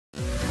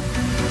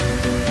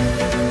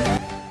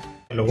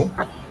Hello.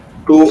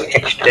 To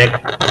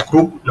extract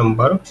group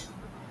number,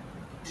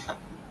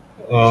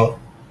 uh,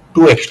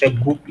 to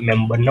extract group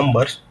member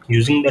numbers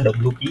using the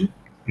WP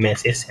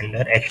message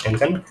sender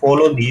extension,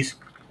 follow these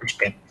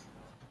steps.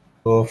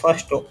 So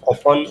first,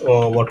 open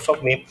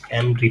WhatsApp web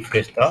and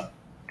refresh the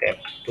tab.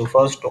 So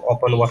first,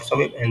 open WhatsApp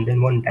web and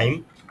then one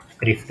time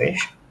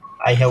refresh.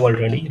 I have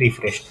already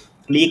refreshed.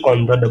 Click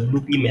on the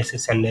WP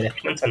message sender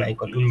extension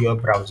icon in your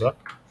browser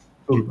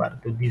toolbar.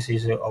 So this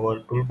is our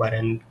toolbar,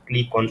 and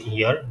click on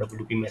here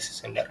WP message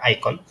sender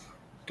icon.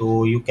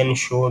 So you can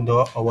show the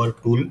our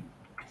tool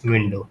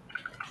window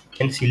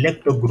and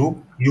select the group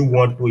you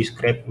want to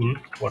scrap in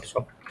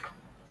WhatsApp.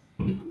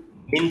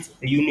 Means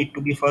you need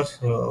to be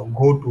first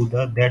go to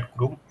the that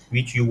group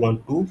which you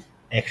want to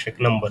extract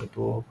number.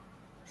 So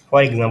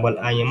for example,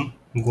 I am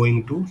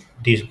going to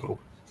this group.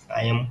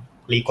 I am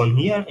click on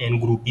here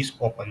and group is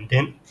open.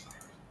 Then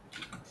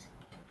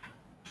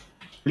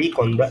click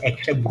on the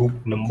extract group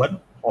number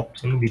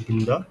option within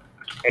the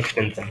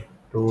extension.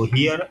 So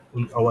here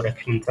in our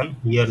extension,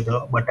 here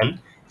the button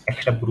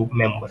extract group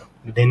member.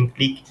 Then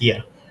click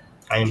here.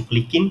 I am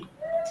clicking.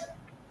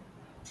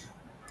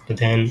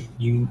 Then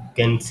you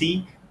can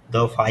see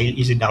the file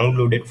is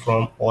downloaded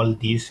from all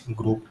these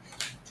group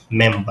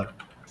member.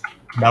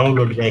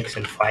 Download the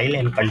Excel file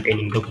and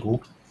containing the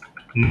group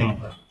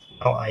member.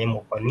 Now I am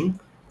opening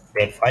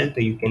that file.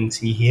 So you can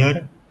see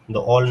here the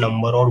all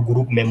number or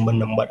group member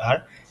number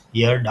are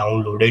here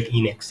downloaded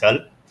in Excel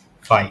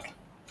file.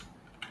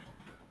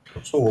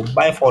 So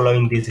by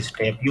following this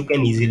step, you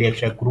can easily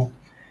extract group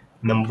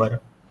number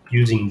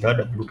using the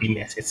WP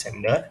message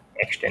sender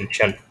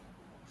extension.